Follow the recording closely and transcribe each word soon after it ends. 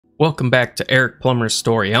Welcome back to Eric Plummer's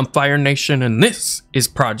story. I'm Fire Nation and this is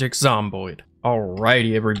Project Zomboid.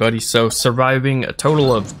 Alrighty everybody, so surviving a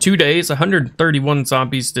total of 2 days, 131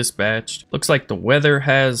 zombies dispatched. Looks like the weather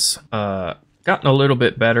has gotten a little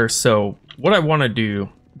bit better, so what I want to do,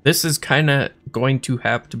 this is kind of going to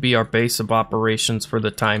have to be our base of operations for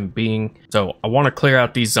the time being. So I want to clear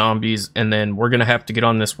out these zombies and then we're going to have to get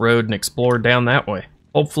on this road and explore down that way.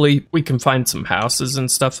 Hopefully we can find some houses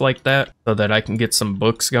and stuff like that so that I can get some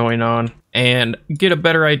books going on and get a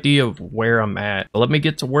better idea of where I'm at. Let me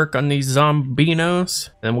get to work on these zombinos,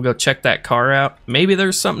 then we'll go check that car out. Maybe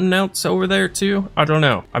there's something else over there too. I don't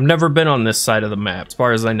know. I've never been on this side of the map as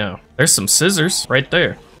far as I know. There's some scissors right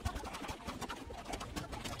there.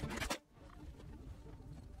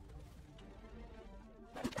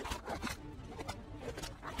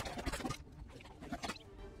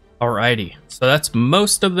 Alrighty, so that's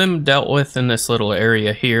most of them dealt with in this little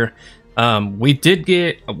area here. We did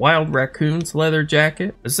get a wild raccoon's leather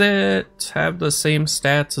jacket. Does it have the same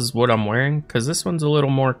stats as what I'm wearing? Because this one's a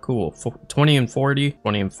little more cool. 20 and 40,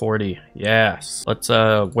 20 and 40. Yes, let's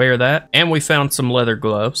wear that. And we found some leather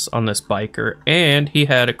gloves on this biker, and he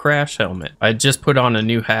had a crash helmet. I just put on a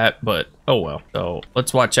new hat, but oh well. So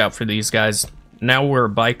let's watch out for these guys. Now we're a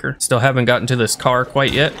biker. Still haven't gotten to this car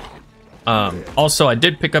quite yet. Also, I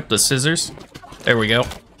did pick up the scissors. There we go.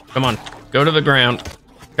 Come on, go to the ground.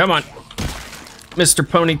 Come on, Mr.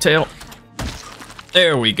 Ponytail.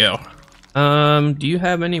 There we go. Do you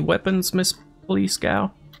have any weapons, Miss Police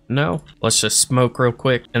Gal? No? Let's just smoke real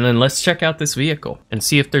quick, and then let's check out this vehicle and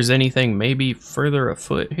see if there's anything maybe further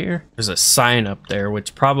afoot here. There's a sign up there,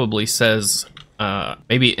 which probably says,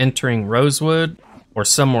 maybe entering Rosewood or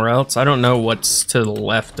somewhere else. I don't know what's to the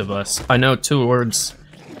left of us. I know towards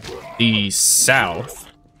the south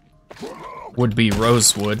would be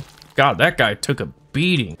Rosewood. God, that guy took a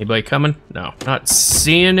beating. Anybody coming? No. Not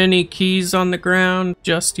seeing any keys on the ground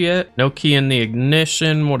just yet. No key in the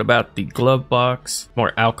ignition. What about the glove box?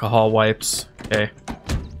 More alcohol wipes. Okay.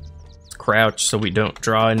 Let's crouch so we don't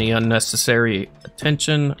draw any unnecessary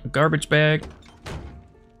attention. A garbage bag.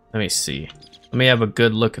 Let me see. Let me have a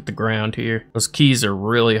good look at the ground here. Those keys are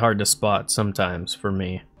really hard to spot sometimes for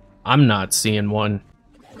me. I'm not seeing one.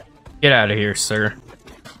 Get out of here, sir.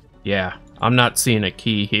 Yeah, I'm not seeing a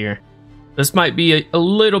key here. This might be a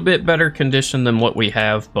little bit better condition than what we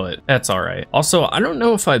have, but that's all right. Also, I don't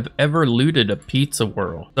know if I've ever looted a pizza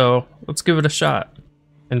whirl, so let's give it a shot.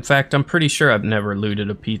 In fact, I'm pretty sure I've never looted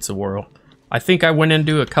a pizza whirl. I think I went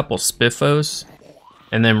into a couple spiffos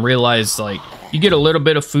and then realized, like, you get a little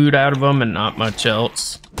bit of food out of them and not much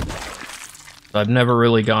else. I've never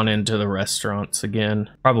really gone into the restaurants again.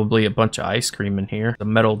 Probably a bunch of ice cream in here. The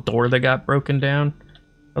metal door that got broken down.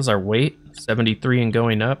 How's our weight? 73 and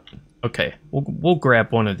going up. Okay, we'll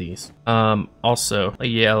grab one of these. Also,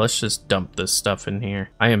 yeah, let's just dump this stuff in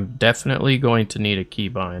here. I am definitely going to need a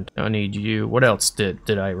keybind. I need you. What else did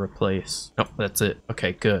I replace? Nope, that's it.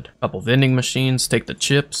 Okay, good. Couple vending machines. Take the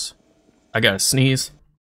chips. I gotta sneeze.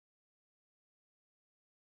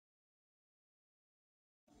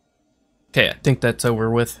 Okay, I think that's over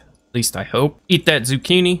with. At least I hope. Eat that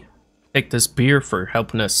zucchini. Take this beer for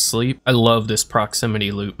helping us sleep. I love this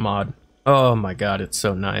proximity loot mod. Oh my god, it's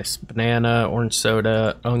so nice. Banana, orange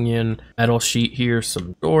soda, onion, metal sheet here,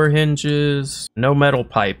 some door hinges. No metal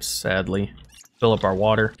pipes, sadly. Fill up our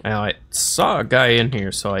water. Now, I saw a guy in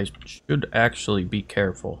here, so I should actually be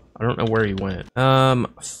careful. I don't know where he went.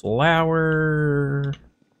 Flour,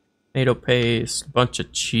 tomato paste, bunch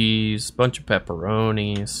of cheese, bunch of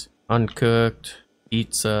pepperonis. Uncooked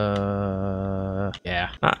pizza.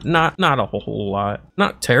 Yeah, not a whole lot.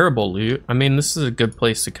 Not terrible loot. I mean, this is a good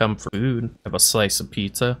place to come for food. Have a slice of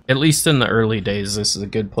pizza. At least in the early days, this is a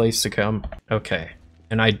good place to come. Okay,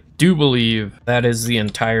 and I do believe that is the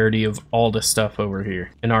entirety of all the stuff over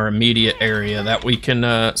here in our immediate area that we can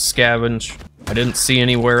scavenge. I didn't see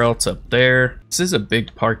anywhere else up there. This is a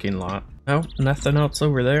big parking lot. No, nothing else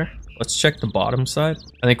over there. Let's check the bottom side.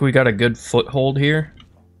 I think we got a good foothold here.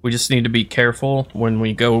 We just need to be careful when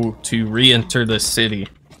we go to re-enter the city.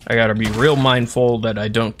 I gotta be real mindful that I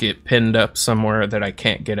don't get pinned up somewhere that I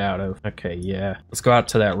can't get out of. Okay, yeah. Let's go out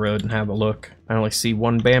to that road and have a look. I only see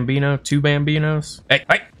one Bambino, two Bambinos. Hey,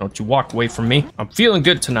 don't you walk away from me. I'm feeling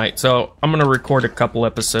good tonight, so I'm gonna record a couple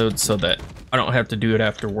episodes so that I don't have to do it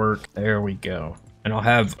after work. There we go. And I'll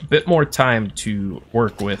have a bit more time to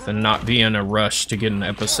work with and not be in a rush to get an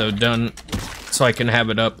episode done so I can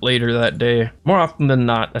have it up later that day. More often than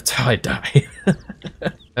not, that's how I die.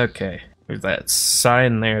 Okay, there's that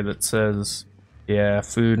sign there that says, yeah,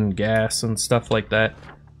 food and gas and stuff like that.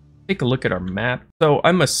 Take a look at our map. So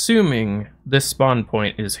I'm assuming this spawn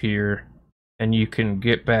point is here and you can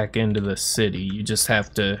get back into the city. You just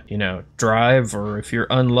have to, you know, drive, or if you're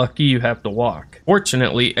unlucky, you have to walk.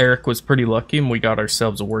 Fortunately, Eric was pretty lucky and we got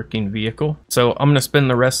ourselves a working vehicle. So I'm gonna spend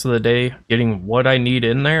the rest of the day getting what I need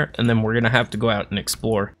in there, and then we're gonna have to go out and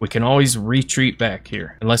explore. We can always retreat back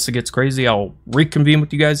here. Unless it gets crazy, I'll reconvene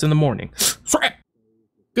with you guys in the morning.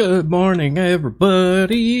 Good morning,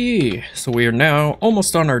 everybody. So we are now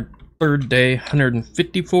almost on our third day.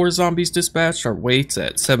 154 zombies dispatched. Our weight's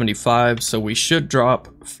at 75, so we should drop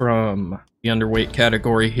from the underweight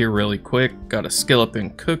category here really quick. Got a skill up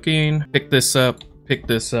in cooking. Pick this up,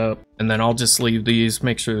 and then I'll just leave these.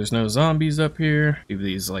 Make sure there's no zombies up here. Leave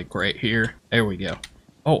these like right here. There we go.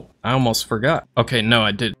 Oh, I almost forgot. Okay, no,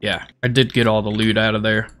 I did. Yeah, I did get all the loot out of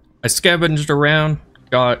there. I scavenged around,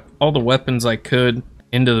 got all the weapons I could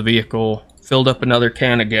into the vehicle, filled up another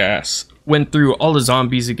can of gas. Went through all the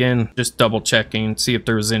zombies again, just double checking, see if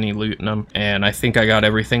there was any loot in them. And I think I got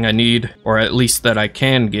everything I need, or at least that I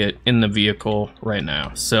can get in the vehicle right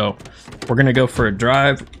now. So we're gonna go for a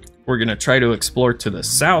drive. We're gonna try to explore to the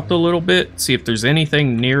south a little bit, see if there's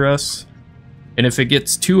anything near us. And if it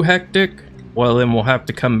gets too hectic, well then we'll have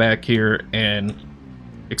to come back here and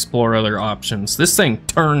explore other options. This thing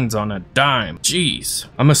turns on a dime. Jeez.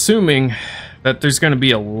 I'm assuming that there's gonna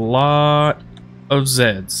be a lot of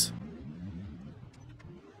zeds.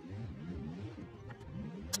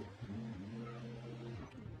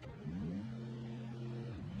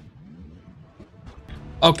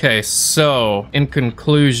 Okay, so in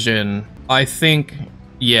conclusion, I think,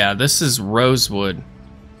 yeah, this is Rosewood.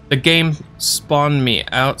 The game spawned me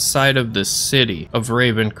outside of the city of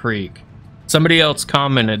Ravencreek. Somebody else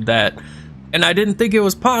commented that, and I didn't think it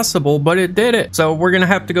was possible, but it did it. So we're gonna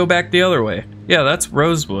have to go back the other way. Yeah, that's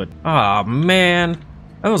Rosewood. Aw, man.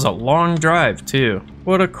 That was a long drive, too.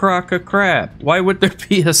 What a crock of crap. Why would there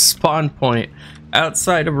be a spawn point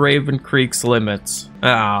outside of Ravencreek's limits?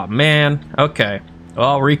 Aw, man. Okay. Well,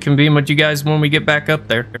 I'll reconvene with you guys when we get back up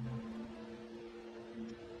there.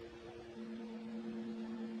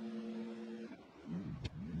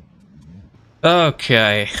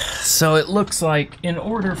 Okay, so it looks like in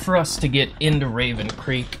order for us to get into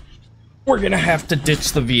Ravencreek, we're gonna have to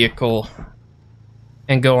ditch the vehicle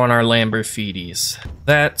and go on our Lamborghinis.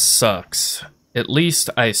 That sucks. At least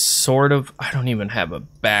I don't even have a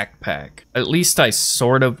backpack. At least I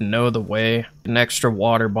sort of know the way. An extra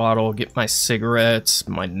water bottle, get my cigarettes,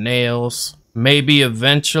 my nails. Maybe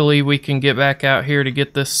eventually we can get back out here to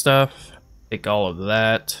get this stuff. Take all of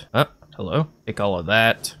that. Hello? Take all of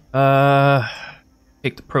that.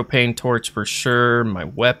 Take the propane torch for sure, my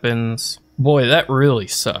weapons. Boy, that really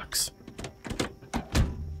sucks.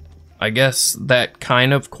 I guess that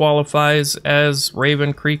kind of qualifies as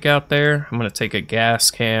Ravencreek out there. I'm gonna take a gas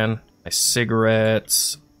can, my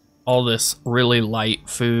cigarettes, all this really light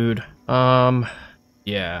food.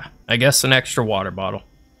 Yeah, I guess an extra water bottle.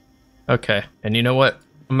 Okay, and you know what?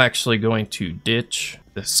 I'm actually going to ditch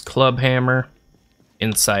this club hammer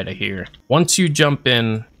inside of here. Once you jump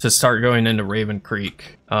in to start going into Ravencreek,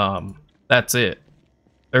 that's it.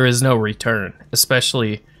 There is no return,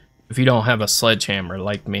 especially if you don't have a sledgehammer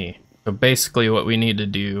like me. So basically what we need to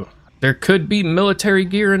do, there could be military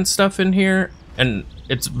gear and stuff in here, and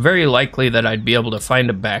it's very likely that I'd be able to find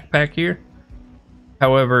a backpack here.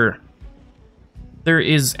 However, there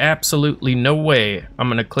is absolutely no way I'm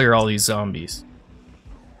gonna clear all these zombies.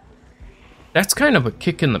 That's kind of a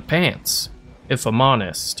kick in the pants, if I'm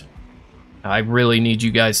honest. I really need you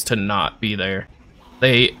guys to not be there.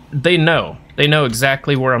 They know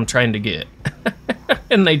exactly where I'm trying to get.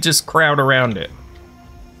 And they just crowd around it.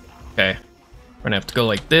 Okay, we're gonna have to go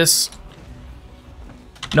like this.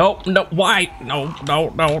 No, why?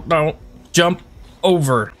 No. Jump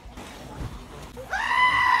over.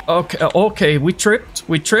 Okay, we tripped.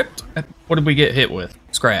 What did we get hit with?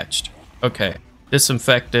 Scratched. Okay,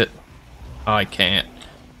 disinfect it. Oh, I can't.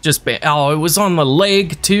 Oh, it was on the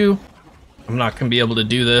leg too. I'm not gonna be able to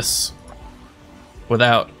do this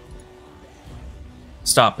without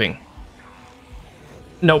stopping.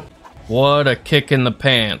 Nope. What a kick in the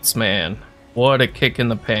pants, man. What a kick in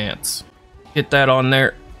the pants. Get that on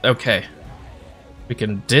there. Okay. We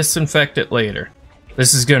can disinfect it later.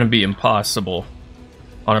 This is gonna be impossible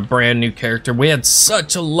on a brand new character. We had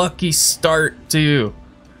such a lucky start, too.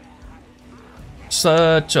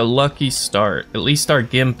 Such a lucky start. At least our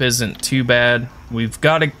gimp isn't too bad. We've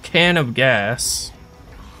got a can of gas.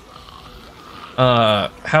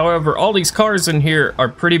 However, all these cars in here are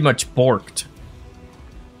pretty much borked,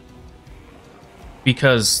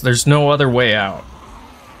 because there's no other way out.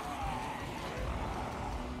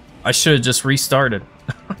 I should have just restarted.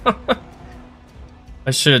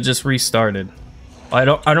 I should have just restarted. I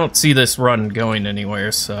don't see this run going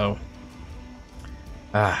anywhere, so...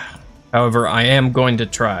 However, I am going to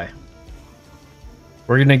try.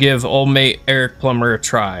 We're gonna give old mate Eric Plummer a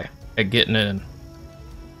try at getting in.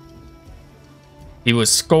 He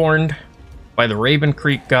was scorned by the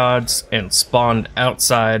Ravencreek gods and spawned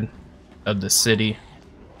outside of the city.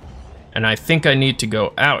 And I think I need to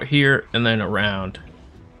go out here and then around.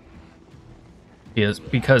 Yes,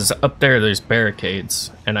 because up there there's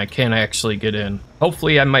barricades and I can't actually get in.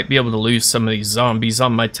 Hopefully I might be able to lose some of these zombies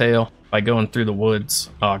on my tail by going through the woods.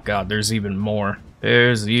 Oh god, there's even more.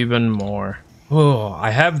 There's even more. Oh,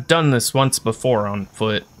 I have done this once before on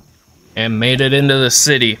foot and made it into the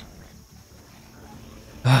city.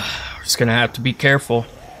 We're just gonna have to be careful.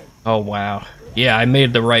 Oh wow. Yeah, I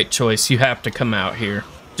made the right choice. You have to come out here.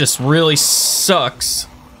 Just really sucks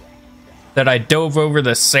that I dove over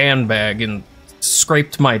the sandbag and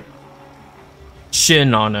scraped my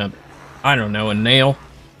shin on a, I don't know, a nail.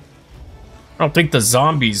 I don't think the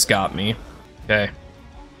zombies got me. Okay.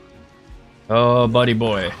 Oh, buddy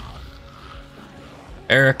boy.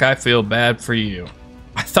 Eric, I feel bad for you.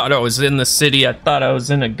 I thought I was in the city. I thought I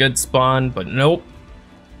was in a good spawn, but nope.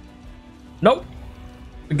 Nope.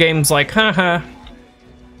 The game's like, haha.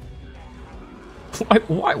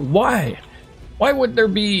 Why would there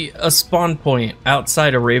be a spawn point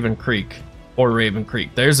outside of Ravencreek or Ravencreek?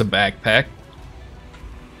 There's a backpack.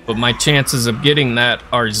 But my chances of getting that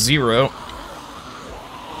are 0.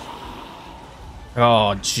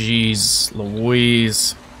 Oh, jeez,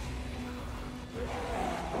 Louise.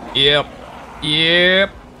 Yep.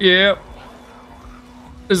 This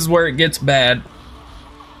is where it gets bad.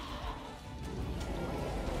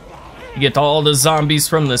 You get all the zombies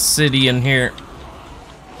from the city in here.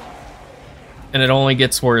 And it only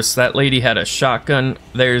gets worse. That lady had a shotgun.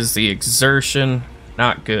 There's the exertion.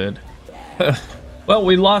 Not good. Well,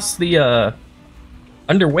 we lost the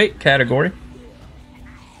underweight category.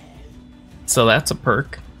 So that's a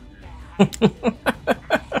perk.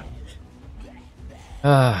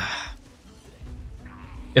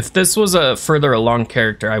 If this was a further along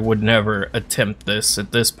character, I would never attempt this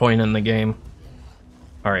at this point in the game.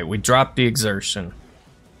 Alright, we dropped the exertion.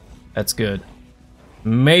 That's good.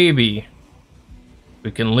 Maybe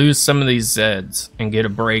we can lose some of these zeds and get a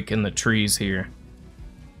break in the trees here.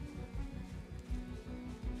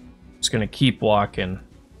 Just gonna keep walking.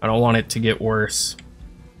 I don't want it to get worse.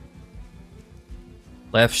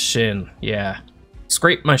 Left shin, yeah.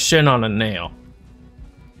 Scrape my shin on a nail.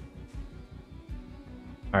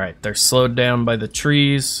 Alright, they're slowed down by the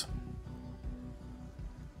trees.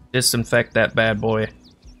 Disinfect that bad boy.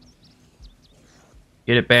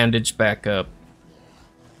 Get it bandaged back up.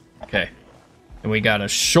 Okay. And we got a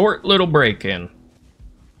short little break-in.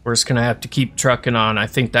 We're just gonna have to keep trucking on. I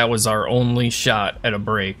think that was our only shot at a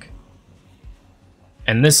break.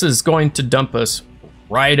 And this is going to dump us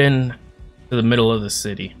right in to the middle of the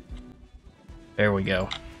city. There we go.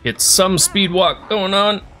 Get some speed walk going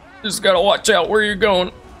on. Just gotta watch out where you're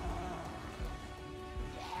going.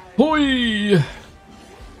 Hoi!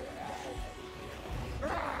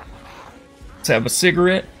 Let's have a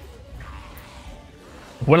cigarette.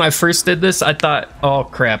 When I first did this, I thought, oh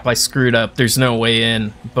crap, I screwed up. There's no way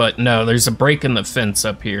in. But no, there's a break in the fence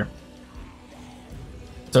up here.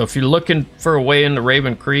 So if you're looking for a way into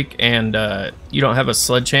Ravencreek and you don't have a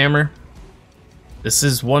sledgehammer, this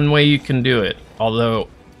is one way you can do it. Although,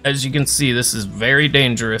 as you can see, this is very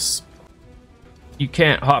dangerous. You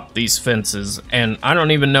can't hop these fences, and I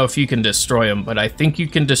don't even know if you can destroy them, but I think you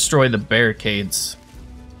can destroy the barricades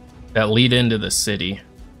that lead into the city.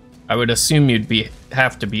 I would assume you'd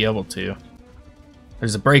have to be able to.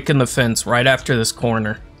 There's a break in the fence right after this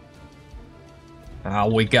corner.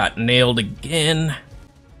 We got nailed again.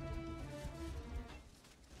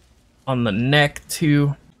 On the neck,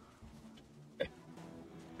 too.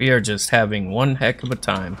 We are just having one heck of a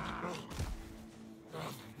time.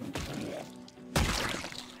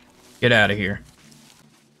 Get out of here.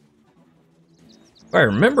 If I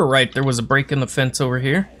remember right, there was a break in the fence over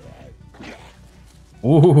here.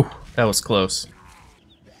 Ooh, that was close.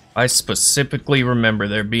 I specifically remember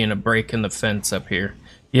there being a break in the fence up here.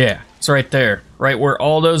 Yeah, it's right there. Right where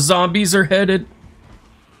all those zombies are headed.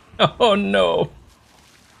 Oh no.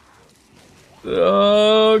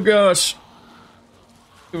 Oh gosh.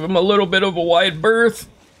 Give him a little bit of a wide berth.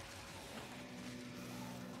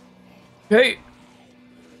 Hey.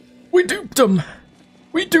 We duped him.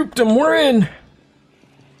 We duped him. We're in.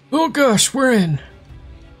 Oh gosh, we're in.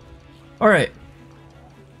 Alright.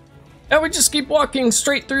 Now we just keep walking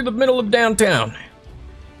straight through the middle of downtown.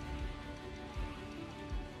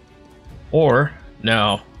 Or,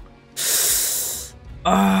 no.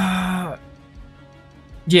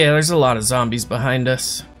 Yeah, there's a lot of zombies behind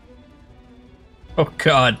us. Oh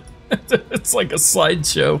god. It's like a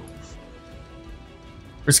slideshow.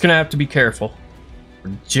 We're just gonna have to be careful.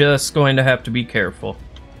 We're just going to have to be careful.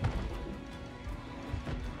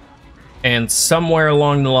 And somewhere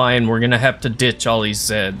along the line, we're gonna have to ditch all these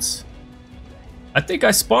zeds. I think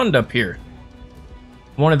I spawned up here.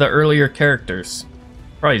 One of the earlier characters.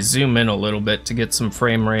 Probably zoom in a little bit to get some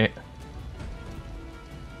frame rate.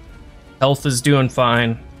 Health is doing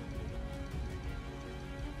fine.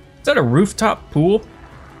 Is that a rooftop pool?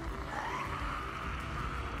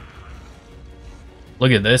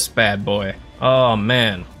 Look at this bad boy. Oh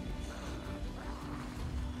man.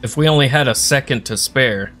 If we only had a second to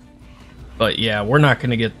spare. But yeah, we're not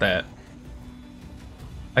gonna get that.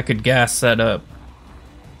 I could gas that up.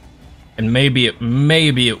 And maybe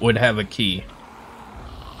it would have a key.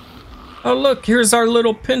 Oh look, here's our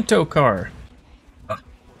little Pinto car.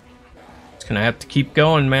 Just gonna have to keep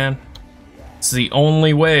going, man. It's the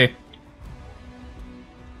only way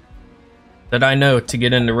that I know to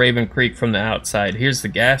get into Ravencreek from the outside. Here's the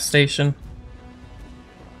gas station.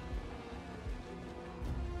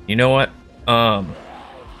 You know what? I'm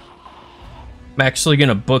actually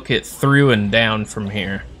gonna book it through and down from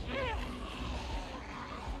here.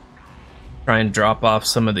 Try and drop off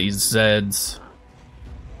some of these zeds.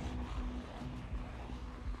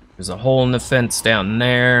 There's a hole in the fence down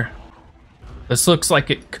there. This looks like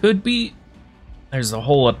it could be. There's a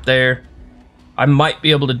hole up there. I might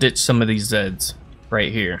be able to ditch some of these zeds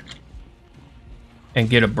right here and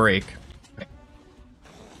get a break.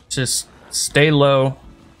 Just stay low.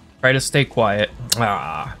 Try to stay quiet.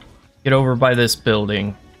 Get over by this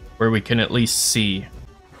building where we can at least see.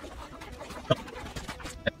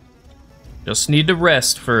 Just need to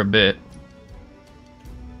rest for a bit.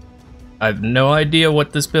 I have no idea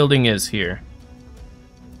what this building is here,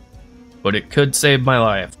 but it could save my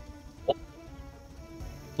life.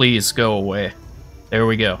 Please go away. There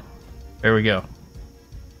we go. There we go.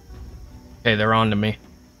 Okay, they're on to me.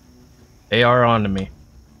 They are on to me.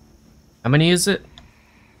 How many is it?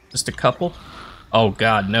 Just a couple? Oh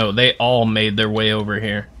god, no. They all made their way over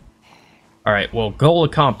here. Alright, well, goal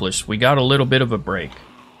accomplished. We got a little bit of a break.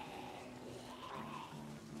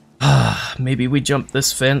 Maybe we jump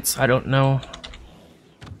this fence. I don't know.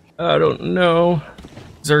 I don't know.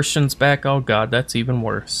 Exertion's back. Oh god, that's even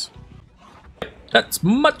worse. That's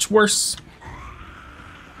much worse.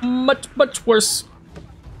 Much worse.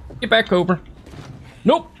 Get back over.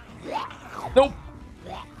 Nope. Nope.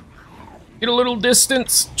 Get a little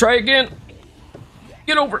distance. Try again.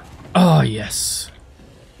 Get over. Oh, yes.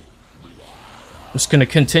 I'm just gonna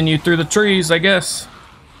continue through the trees, I guess.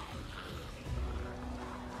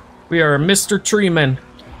 We are Mr. Treeman.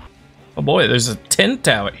 Oh boy, there's a tent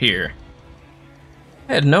out here.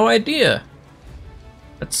 I had no idea.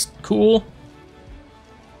 That's cool.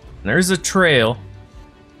 There's a trail.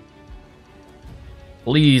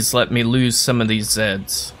 Please let me lose some of these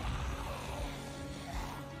zeds.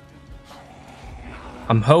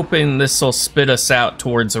 I'm hoping this will spit us out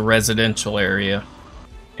towards a residential area.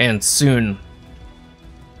 And soon.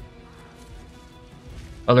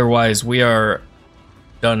 Otherwise, we are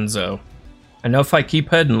donezo. I know if I keep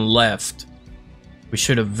heading left, we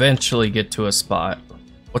should eventually get to a spot.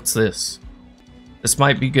 What's this? This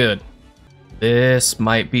might be good. This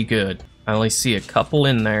might be good. I only see a couple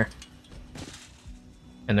in there.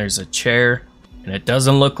 And there's a chair. And it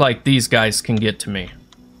doesn't look like these guys can get to me.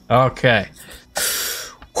 Okay.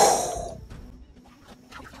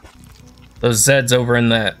 Those Zeds over in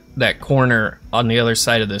that corner on the other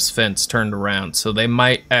side of this fence turned around. So they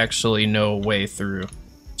might actually know a way through.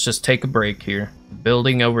 Let's just take a break here.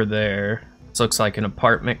 Building over there. This looks like an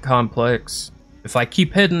apartment complex. If I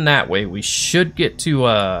keep heading that way, we should get to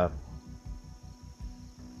the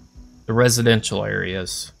residential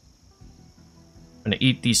areas. I'm gonna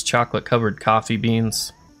eat these chocolate covered coffee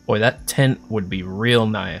beans. Boy, that tent would be real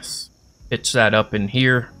nice. Pitch that up in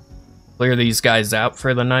here. Clear these guys out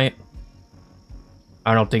for the night.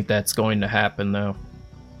 I don't think that's going to happen though.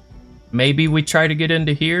 Maybe we try to get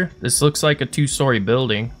into here. This looks like a 2-story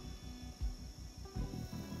building.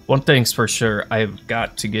 One thing's for sure, I've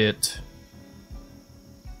got to get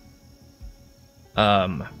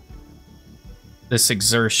this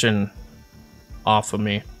exertion off of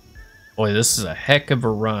me. Boy, this is a heck of a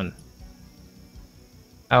run.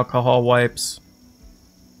 Alcohol wipes.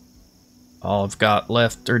 All I've got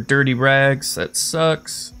left are dirty rags. That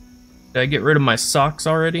sucks. Did I get rid of my socks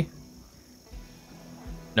already?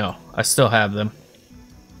 No, I still have them.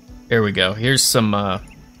 Here we go. Here's some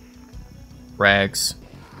rags.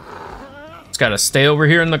 Just gotta stay over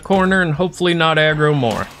here in the corner and hopefully not aggro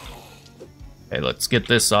more. Okay, let's get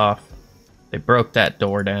this off. They broke that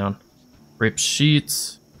door down. Rip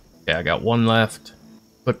sheets. Okay, I got one left.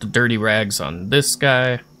 Put the dirty rags on this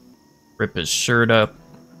guy. Rip his shirt up.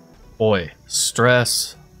 Boy,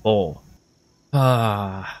 stressful.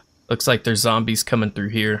 Looks like there's zombies coming through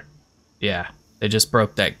here. Yeah, they just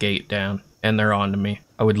broke that gate down and they're on to me.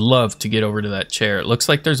 I would love to get over to that chair. It looks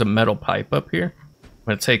like there's a metal pipe up here. I'm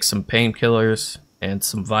gonna take some painkillers and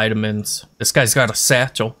some vitamins. This guy's got a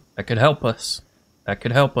satchel. That could help us. That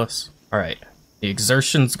could help us. All right, the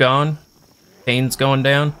exertion's gone. Pain's going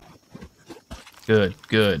down. Good,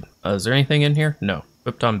 good. Is there anything in here? No.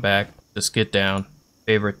 Whipped on back. Just get down.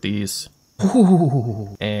 Favorite these.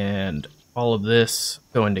 Ooh. And all of this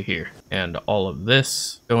go into here. And all of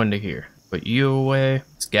this go into here. Put you away.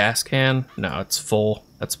 It's gas can. No, it's full.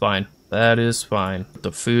 That's fine. That is fine. Put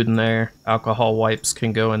the food in there. Alcohol wipes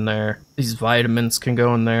can go in there. These vitamins can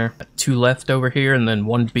go in there. Got 2 left over here and then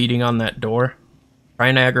 1 beating on that door. Try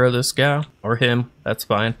and aggro this guy. Or him. That's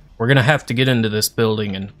fine. We're gonna have to get into this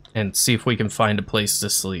building and see if we can find a place to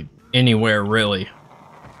sleep. Anywhere, really.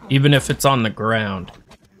 Even if it's on the ground.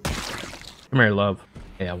 Come here, love.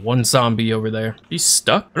 Yeah, 1 zombie over there. She's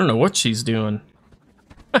stuck? I don't know what she's doing.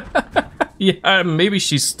 Yeah, maybe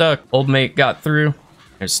she's stuck. Old mate got through.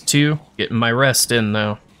 There's 2. Getting my rest in,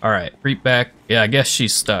 though. Alright, creep back. Yeah, I guess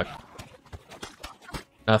she's stuck.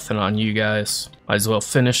 Nothing on you guys. Might as well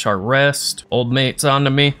finish our rest. Old mate's on to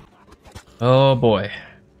me. Oh, boy.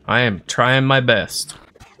 I am trying my best.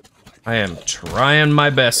 I am trying my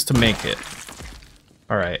best to make it.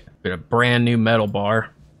 Alright, got a brand new metal bar.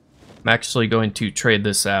 I'm actually going to trade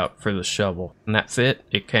this out for the shovel. Can that fit?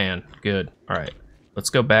 It can. Good. Alright, let's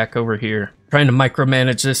go back over here. Trying to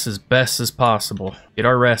micromanage this as best as possible. Get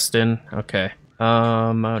our rest in. Okay.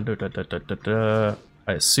 I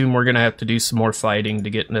assume we're gonna have to do some more fighting to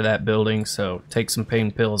get into that building, so take some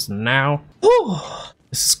pain pills now. Whew,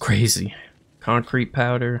 this is crazy. Concrete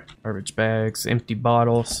powder, garbage bags, empty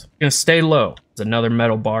bottles. Gonna stay low. There's another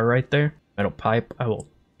metal bar right there. Metal pipe. I will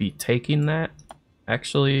be taking that.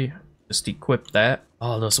 Actually, just equip that.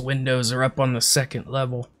 Oh, those windows are up on the 2nd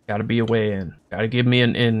level. Gotta be a way in. Gotta give me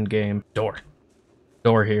an in game. Door.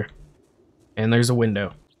 Door here. And there's a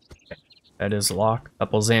window. Okay. That is locked.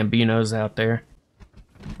 Couple Zambinos out there.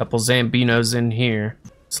 Couple Zambinos in here.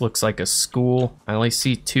 This looks like a school. I only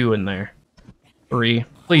see 2 in there. 3.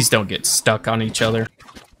 Please don't get stuck on each other.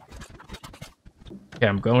 Okay,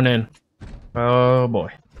 I'm going in. Oh boy.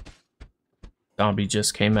 Zombie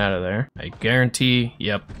just came out of there. I guarantee,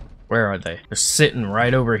 yep. Where are they? They're sitting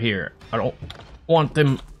right over here. I don't want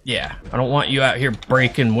them, yeah. I don't want you out here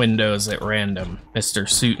breaking windows at random, Mr.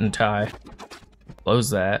 Suit and Tie. Close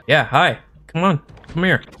that. Yeah, hi. Come on, come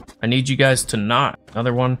here. I need you guys to not.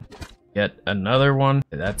 Another one. Yet another one.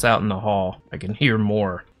 That's out in the hall. I can hear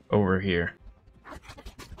more over here.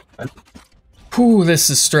 Whew, this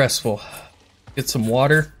is stressful. Get some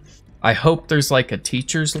water. I hope there's like a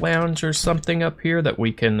teacher's lounge or something up here that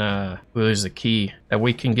we can, well, there's a key. That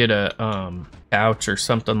we can get a, couch or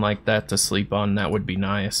something like that to sleep on. That would be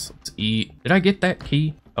nice. Let's eat. Did I get that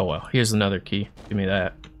key? Oh well, here's another key. Give me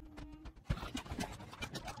that.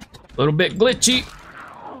 Little bit glitchy.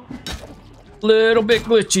 Little bit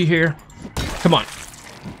glitchy here. Come on.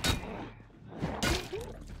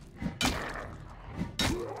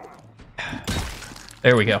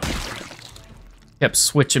 There we go. Kept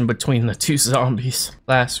switching between the 2 zombies.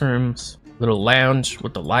 Classrooms. Little lounge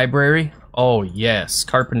with the library. Oh yes.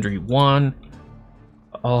 Carpentry 1.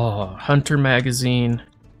 Oh, Hunter magazine.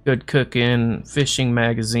 Good cooking. Fishing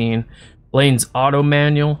magazine. Blaine's auto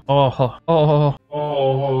manual. Oh.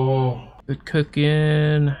 Good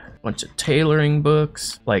cooking. Bunch of tailoring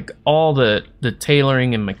books. Like all the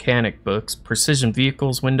tailoring and mechanic books. Precision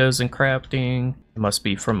vehicles, windows and crafting. It must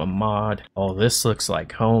be from a mod. Oh, this looks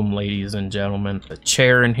like home, ladies and gentlemen. The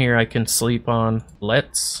chair in here I can sleep on.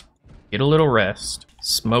 Let's get a little rest.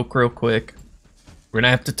 Smoke real quick. We're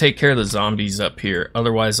gonna have to take care of the zombies up here.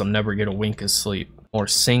 Otherwise, I'm never gonna wink of sleep. More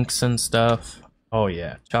sinks and stuff. Oh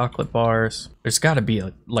yeah, chocolate bars. There's gotta be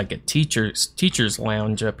like a teacher's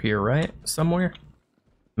lounge up here, right? Somewhere?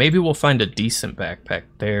 Maybe we'll find a decent backpack.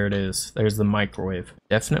 There it is. There's the microwave.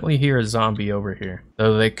 Definitely hear a zombie over here.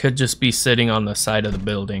 Though they could just be sitting on the side of the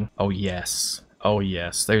building. Oh yes. Oh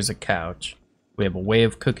yes. There's a couch. We have a way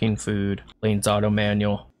of cooking food. Blaine's auto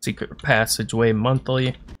manual. Secret passageway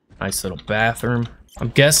monthly. Nice little bathroom. I'm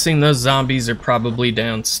guessing those zombies are probably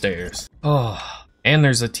downstairs. Oh. And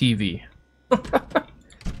there's a TV.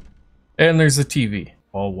 And there's a TV.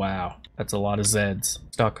 Oh wow. That's a lot of Zeds.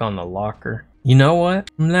 Stuck on the locker. You know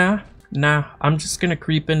what? Nah. I'm just gonna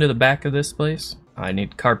creep into the back of this place. I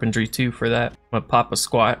need carpentry too for that. I'm gonna pop a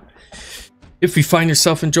squat. If you find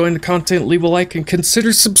yourself enjoying the content, leave a like and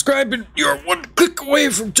consider subscribing. You're one click away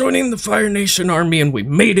from joining the Fire Nation army, and we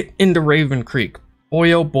made it into Ravencreek.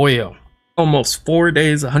 Boy oh boy oh. Almost 4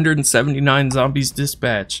 days, 179 zombies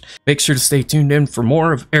dispatched. Make sure to stay tuned in for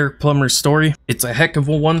more of Eric Plummer's story. It's a heck of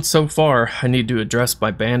a one so far. I need to address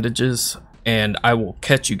my bandages, and I will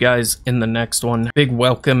catch you guys in the next one. Big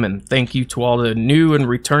welcome and thank you to all the new and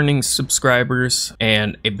returning subscribers,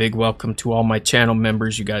 and a big welcome to all my channel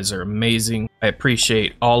members. You guys are amazing. I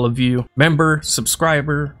appreciate all of you, member,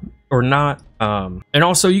 subscriber, or not. And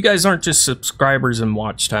also, you guys aren't just subscribers and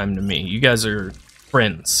watch time to me. You guys are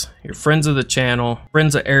friends. You're friends of the channel,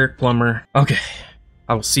 friends of Eric Plummer. Okay,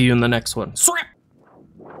 I will see you in the next one. Swap!